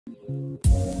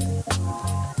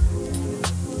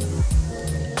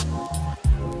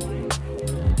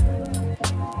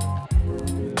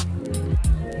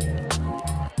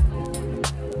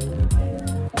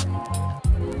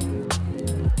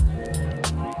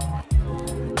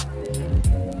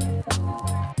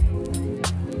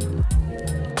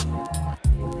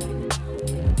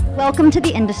Welcome to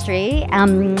the industry.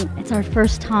 It's our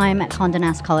first time at Condé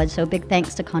Nast College, so big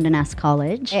thanks to Condé Nast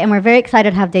College. And we're very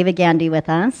excited to have David Gandy with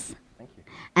us. Thank you.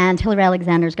 And Hilary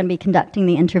Alexander is going to be conducting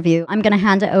the interview. I'm going to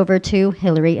hand it over to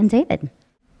Hilary and David.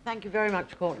 Thank you very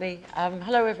much, Courtney.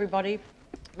 Hello, everybody.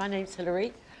 My name's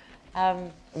Hilary,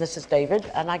 and this is David.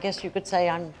 And I guess you could say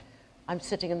I'm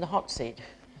sitting in the hot seat.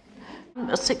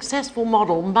 A successful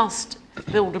model must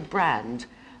build a brand,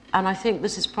 and I think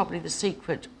this is probably the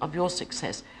secret of your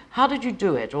success. How did you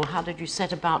do it, or how did you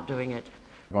set about doing it?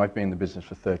 I've been in the business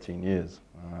for 13 years,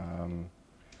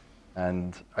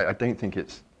 and I don't think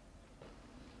it's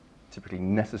typically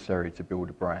necessary to build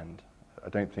a brand. I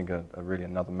don't think really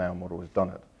another male model has done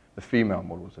it. The female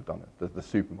models have done it, the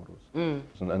supermodels.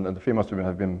 And the female supermodels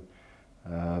have been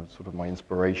sort of my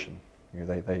inspiration. You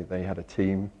know, they had a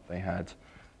team, they had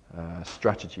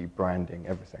strategy, branding,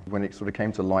 everything. When it sort of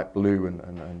came to light blue,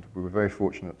 and we were very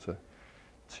fortunate to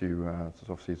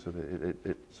obviously sort of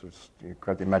it sort of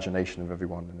grabbed the imagination of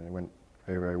everyone, and it went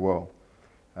very, very well.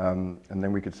 And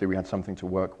then we could see we had something to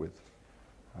work with,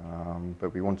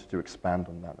 but we wanted to expand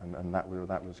on that, and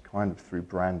that was kind of through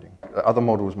branding. Other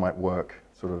models might work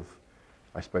sort of,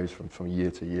 I suppose, from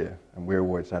year to year, and we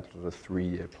always had sort of a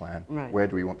 3-year plan. Right. Where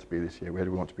do we want to be this year? Where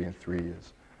do we want to be in 3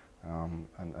 years?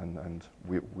 And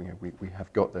we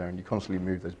have got there, and you constantly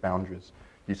move those boundaries.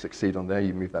 You succeed on there,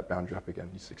 you move that boundary up again.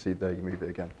 You succeed there, you move it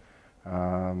again.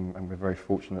 And we're very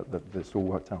fortunate that it's all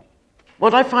worked out.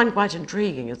 What I find quite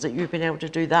intriguing is that you've been able to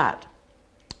do that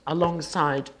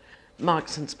alongside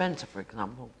Marks and Spencer, for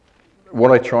example.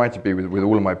 What I try to be with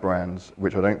all of my brands,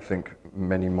 which I don't think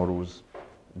many models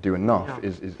do enough,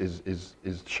 is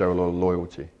show a lot of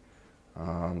loyalty.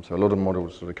 So a lot of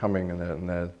models sort of coming and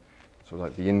they're sort of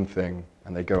like the in thing,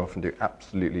 and they go off and do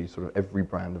absolutely sort of every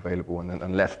brand available, and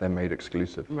unless they're made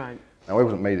exclusive. Right. Now, I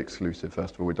wasn't made exclusive,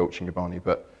 first of all, with Dolce & Gabbana,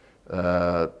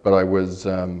 but I was,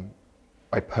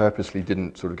 I purposely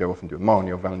didn't sort of go off and do Armani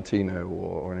or Valentino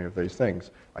or any of those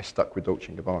things. I stuck with Dolce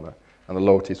 & Gabbana, and the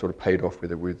loyalty sort of paid off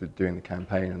with doing the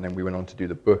campaign, and then we went on to do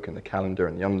the book and the calendar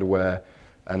and the underwear,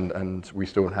 and we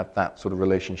still had that sort of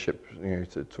relationship, you know,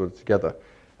 sort of together.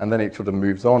 And then it sort of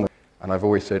moves on. And I've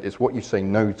always said, it's what you say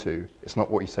no to, it's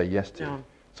not what you say yes to. Yeah.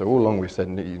 So all along we've said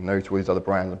no to all these other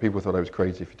brands, and people thought I was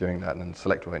crazy for doing that, and then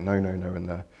Select were like, no,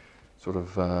 and sort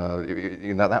of,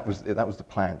 you know, that was the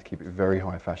plan, to keep it very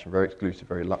high fashion, very exclusive,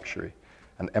 very luxury.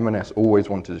 And M&S always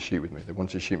wanted to shoot with me. They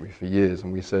wanted to shoot with me for years,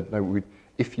 and we said, no,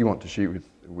 if you want to shoot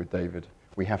with David,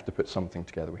 we have to put something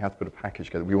together. We have to put a package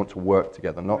together. We want to work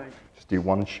together, not just do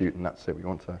one shoot and that's it. We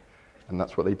want to, and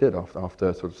that's what they did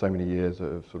after sort of so many years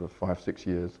of sort of 5-6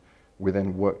 years. We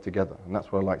then work together, and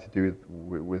that's what I like to do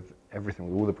with everything,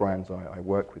 with all the brands I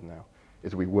work with now,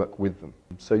 is we work with them.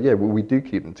 So yeah, we do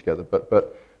keep them together,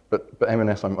 but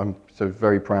M&S, I'm so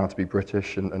very proud to be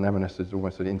British, and M&S is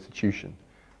almost an institution,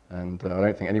 and I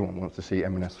don't think anyone wants to see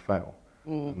M&S fail.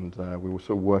 And we were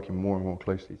sort of working more and more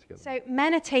closely together. So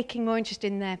men are taking more interest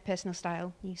in their personal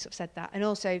style, you sort of said that, and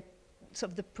also sort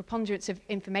of the preponderance of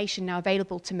information now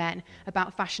available to men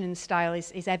about fashion and style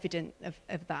is evident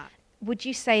of that. Would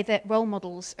you say that role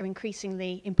models are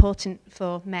increasingly important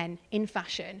for men in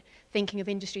fashion, thinking of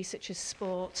industries such as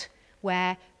sport,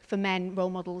 where for men,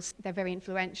 role models, they're very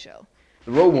influential?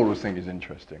 The role models thing is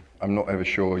interesting. I'm not ever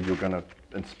sure you're going to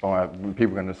inspire,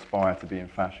 people are going to aspire to be in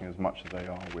fashion as much as they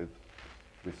are with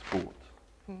sport.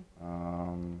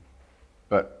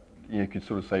 But you could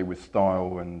sort of say with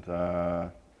style and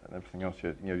everything else,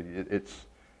 you know, it's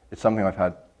something I've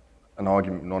had an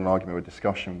argument, not an argument, or a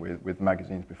discussion with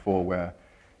magazines before, where,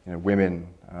 you know, women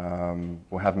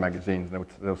will have magazines, and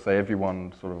they'll say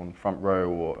everyone sort of on the front row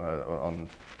or on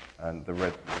the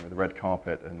red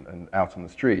carpet and out on the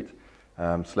street,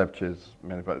 celebrities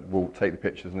will take the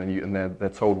pictures, and then they're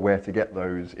told where to get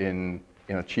those in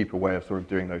a cheaper way of sort of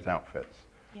doing those outfits,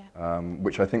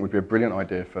 which I think would be a brilliant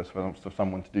idea for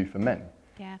someone to do for men.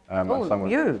 Yeah.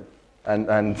 You. And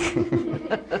an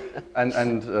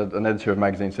editor of a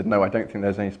magazine said, no, I don't think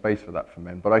there's any space for that for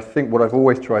men. But I think what I've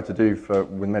always tried to do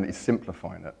with men is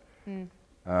simplifying it.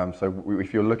 So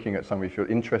if you're looking at somebody, if you're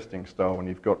interesting style, and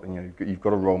you've got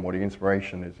a role model,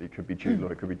 inspiration is, it could be Jude Law,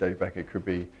 it could be Dave Becker, it could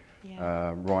be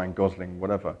Ryan Gosling,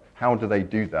 whatever. How do they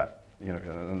do that? You know,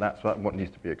 and that's what needs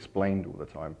to be explained all the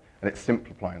time. And it's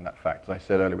simplifying that fact. As I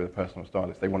said earlier with a personal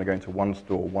stylist, they want to go into one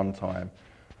store one time,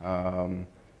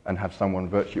 and have someone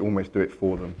virtually almost do it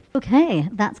for them. Okay,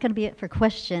 that's going to be it for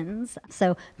questions.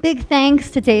 So big thanks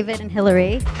to David and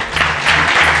Hilary.